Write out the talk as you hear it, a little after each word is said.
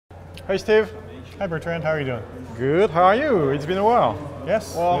Hey Steve. Hi Bertrand, how are you doing? Good, how are you? It's been a while.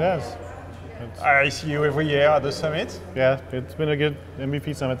 Yes, Well, it has. I see you every year at the summit. Yeah, it's been a good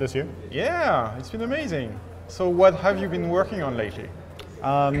MVP summit this year. Yeah, it's been amazing. So what have you been working on lately?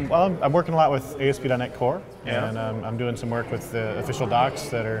 Well, I'm working a lot with ASP.NET Core, Yeah. and I'm doing some work with the official docs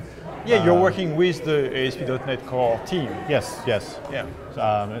that are... Yeah, you're working with the ASP.NET Core team. Yes, yes. Yeah.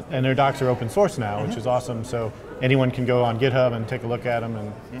 And their docs are open source now, which is awesome, so anyone can go on GitHub and take a look at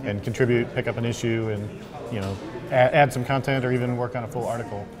them and contribute, pick up an issue, and add some content or even work on a full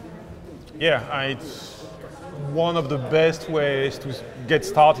article. Yeah, it's one of the best ways to get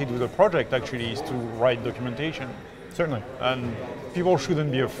started with a project actually is to write documentation. Certainly. And people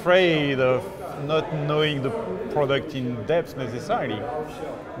shouldn't be afraid of not knowing the product in depth necessarily,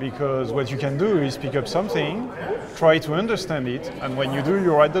 because what you can do is pick up something, try to understand it, and when you do,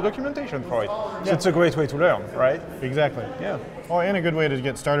 you write the documentation for it. So Yeah. it's a great way to learn, right? Exactly. Yeah. Well, and a good way to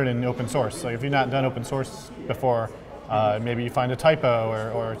get started in open source. So if you've not done open source before, maybe you find a typo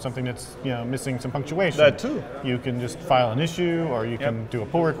or something that's missing some punctuation. That too. You can just file an issue, or you can do a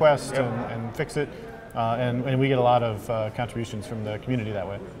pull request and fix it. And we get a lot of contributions from the community that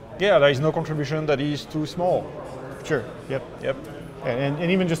way. Yeah, there is no contribution that is too small. Sure. Yep. Yep.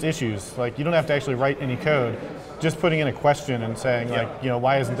 And even just issues, like you don't have to actually write any code. Just putting in a question and saying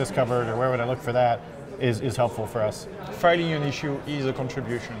why isn't this covered, or where would I look for that, is helpful for us. Filing an issue is a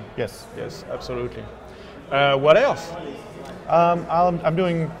contribution. Yes. Yes, absolutely. What else? I'm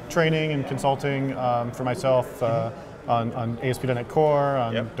doing training and consulting for myself on ASP.NET Core,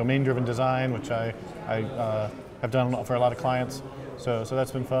 on domain-driven design, which I have done for a lot of clients. So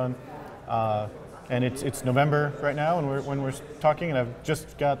that's been fun. And it's November right now when we're talking, and I've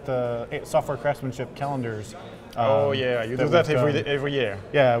just got the software craftsmanship calendars. Oh yeah, you do that every year.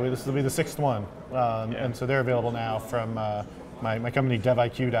 Yeah, this will be the 6th one. And so they're available now from my company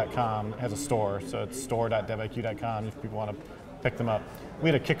deviq.com has a store, so it's store.deviq.com if people want to pick them up. We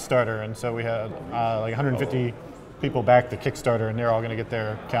had a Kickstarter, and so we had like 150 people back the Kickstarter, and they're all going to get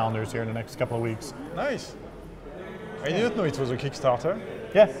their calendars here in the next couple of weeks. Nice. I didn't know it was a Kickstarter.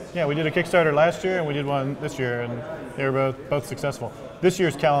 Yeah, we did a Kickstarter last year, and we did one this year, and they were both successful. This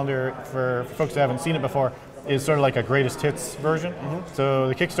year's calendar, for folks that haven't seen it before, is sort of like a greatest hits version. So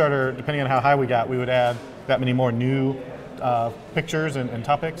the Kickstarter, depending on how high we got, we would add that many more new pictures and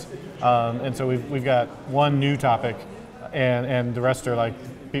topics. And so we've got one new topic, and the rest are like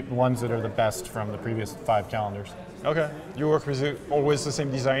ones that are the best from the previous 5 calendars. Okay. You work with always the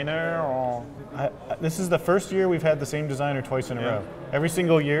same designer, or? This is the first year we've had the same designer twice in a row. Every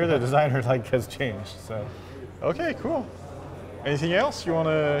single year the designer has changed. So. Okay, cool. Anything else you want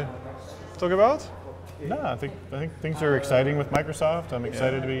to talk about? No, I think things are exciting with Microsoft. I'm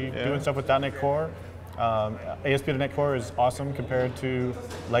excited to be doing stuff with .NET Core. ASP.NET Core is awesome compared to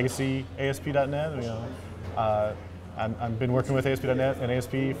legacy ASP.NET. I've been working with ASP.NET and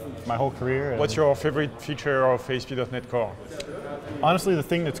ASP my whole career. What's your favorite feature of ASP.NET Core? Honestly, the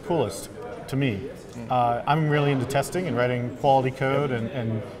thing that's coolest to me, I'm really into testing and writing quality code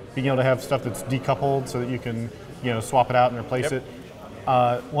and being able to have stuff that's decoupled so that you can swap it out and replace it.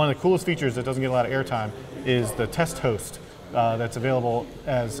 One of the coolest features that doesn't get a lot of airtime is the test host that's available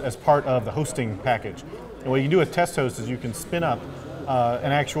as part of the hosting package. And what you can do with test host is you can spin up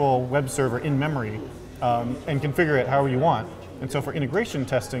an actual web server in memory and configure it however you want. And so for integration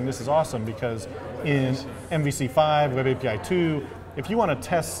testing, this is awesome because in MVC5, Web API 2, if you want to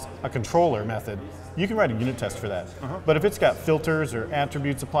test a controller method, you can write a unit test for that. But if it's got filters or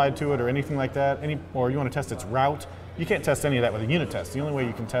attributes applied to it or anything like that, or you want to test its route, you can't test any of that with a unit test. The only way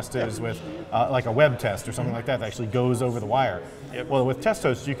you can test it is with like a web test or something like that actually goes over the wire. Well, with test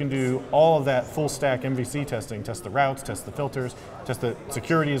hosts, you can do all of that full stack MVC testing, test the routes, test the filters, test the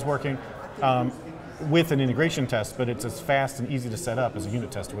security is working, with an integration test, but it's as fast and easy to set up as a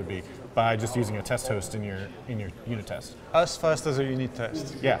unit test would be by just using a test host in your unit test. As fast as a unit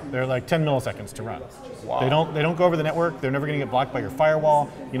test? Yeah, they're like 10 milliseconds to run. Wow. They don't go over the network. They're never going to get blocked by your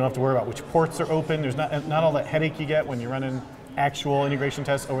firewall. You don't have to worry about which ports are open. There's not all that headache you get when you're running actual integration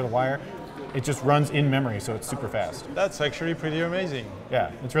tests over the wire. It just runs in memory, so it's super fast. That's actually pretty amazing.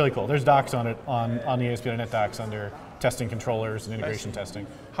 Yeah, it's really cool. There's docs on it on the ASP.NET docs under testing controllers and integration testing.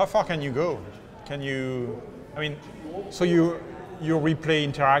 How far can you go? Can you, so you replay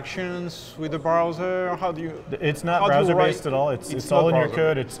interactions with the browser? How do you? It's not browser-based at all. It's all in your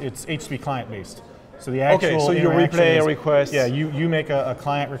code. It's HTTP client-based. So the actual so you replay a request. Yeah, you make a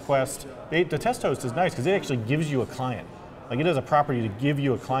client request. The test host is nice because it actually gives you a client. Like it has a property to give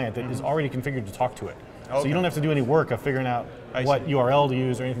you a client that is already configured to talk to it. So you don't have to do any work of figuring out what URL to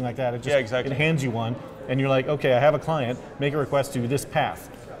use or anything like that. It just it hands you one, and you're like, okay, I have a client. Make a request to this path.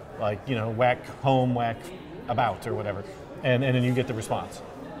 like whack home, whack about or whatever, and then you get the response.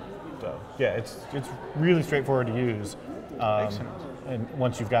 So yeah, it's really straightforward to use. Excellent. And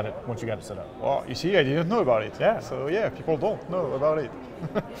once you got it set up. Well, you see, I didn't know about it. Yeah. So yeah, people don't know about it.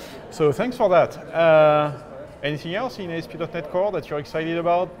 So thanks for that. Anything else in ASP.NET Core that you're excited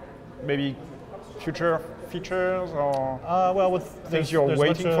about? Maybe future features or things you're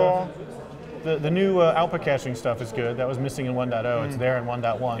waiting for? The new output caching stuff is good. That was missing in 1.0. It's there in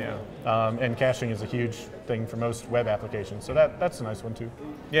 1.1. Yeah. And caching is a huge thing for most web applications. So that's a nice one too.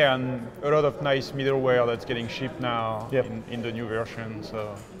 Yeah, and a lot of nice middleware that's getting shipped now Yep. in the new version.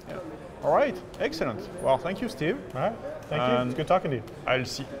 So yeah. All right, excellent. Well, thank you, Steve. All right, thank you. It's good talking to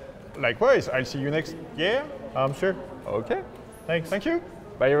you. Likewise, I'll see you next year. Sure. Okay. Thanks. Thank you.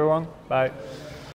 Bye, everyone. Bye.